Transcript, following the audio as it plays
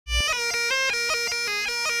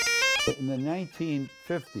In the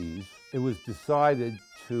 1950s, it was decided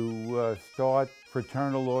to start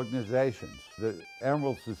fraternal organizations. The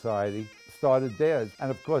Emerald Society started theirs, and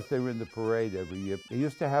of course they were in the parade every year. They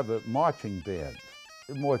used to have a marching band,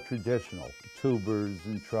 more traditional, tubas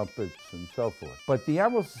and trumpets and so forth. But the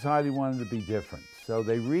Emerald Society wanted to be different, so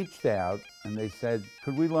they reached out and they said,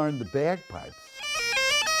 could we learn the bagpipes?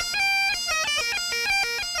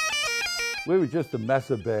 We were just a mess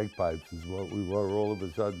of bagpipes is what we were all of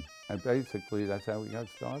a sudden. And basically that's how we got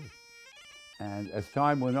started. And as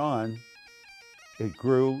time went on, it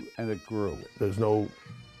grew and it grew. There's no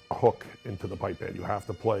hook into the pipe band. You have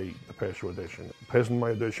to play to pass your audition. Passing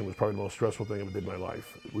my audition was probably the most stressful thing I ever did in my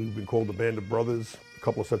life. We've been called the band of brothers, a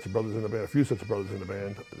couple of sets of brothers in the band, a few sets of brothers in the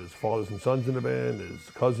band. There's fathers and sons in the band, there's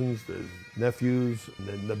cousins, there's nephews, and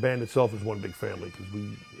then the band itself is one big family because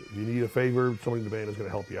if you need a favor, somebody in the band is going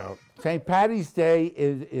to help you out. St. Paddy's Day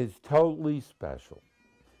is totally special.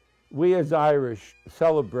 We as Irish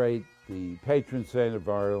celebrate the patron saint of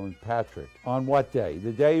Ireland, Patrick. On what day?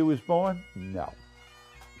 The day he was born? No,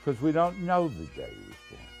 because we don't know the day he was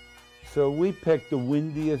born. So we picked the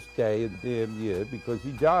windiest day of the damn year because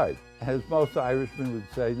he died. As most Irishmen would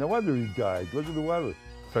say, no wonder he died. Look at the weather.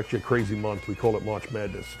 It's actually a crazy month. We call it March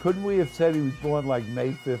Madness. Couldn't we have said he was born like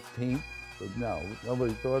May 15th? But no,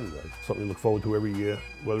 nobody thought of that. Something we look forward to every year.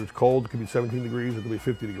 Whether it's cold, it could be 17 degrees, it could be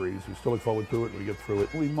 50 degrees. We still look forward to it and we get through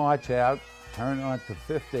it. We march out, turn onto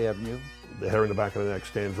Fifth Avenue. The hair in the back of the neck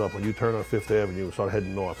stands up. When you turn on Fifth Avenue and start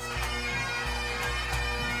heading north.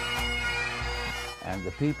 And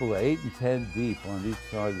the people are 8 and 10 deep on each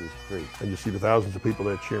side of the street. And you see the thousands of people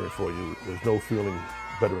there cheering for you. There's no feeling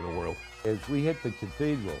better in the world. As we hit the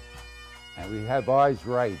Cathedral, and we have eyes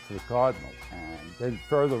right for the Cardinal, and then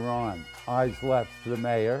further on, eyes left for the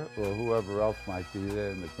mayor or whoever else might be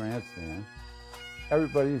there in the grandstand.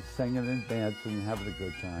 Everybody's singing and dancing and having a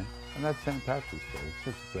good time. And that's St. Patrick's Day. It's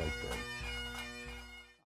just a great day.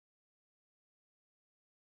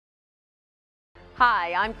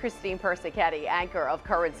 Hi, I'm Christine Persichetti, anchor of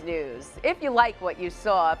Currents News. If you like what you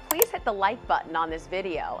saw, please hit the like button on this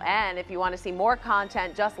video. And if you want to see more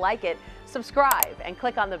content just like it, subscribe and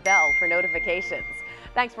click on the bell for notifications.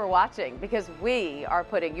 Thanks for watching, because we are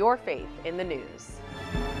putting your faith in the news.